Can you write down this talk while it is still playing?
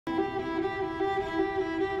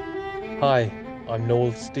Hi, I'm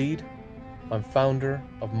Noel Steede. I'm founder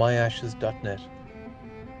of Myashes.net.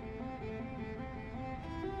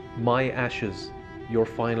 Myashes, your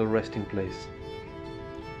final resting place.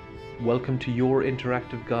 Welcome to your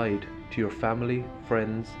interactive guide to your family,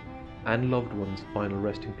 friends, and loved ones' final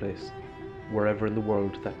resting place, wherever in the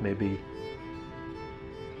world that may be.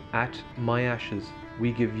 At Myashes,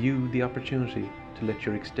 we give you the opportunity to let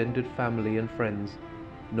your extended family and friends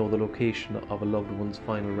know the location of a loved one's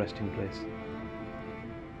final resting place.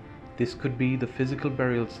 This could be the physical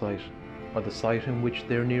burial site or the site in which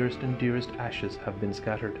their nearest and dearest ashes have been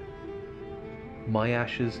scattered.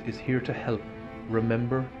 Myashes is here to help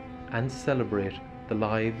remember and celebrate the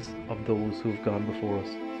lives of those who have gone before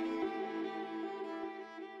us.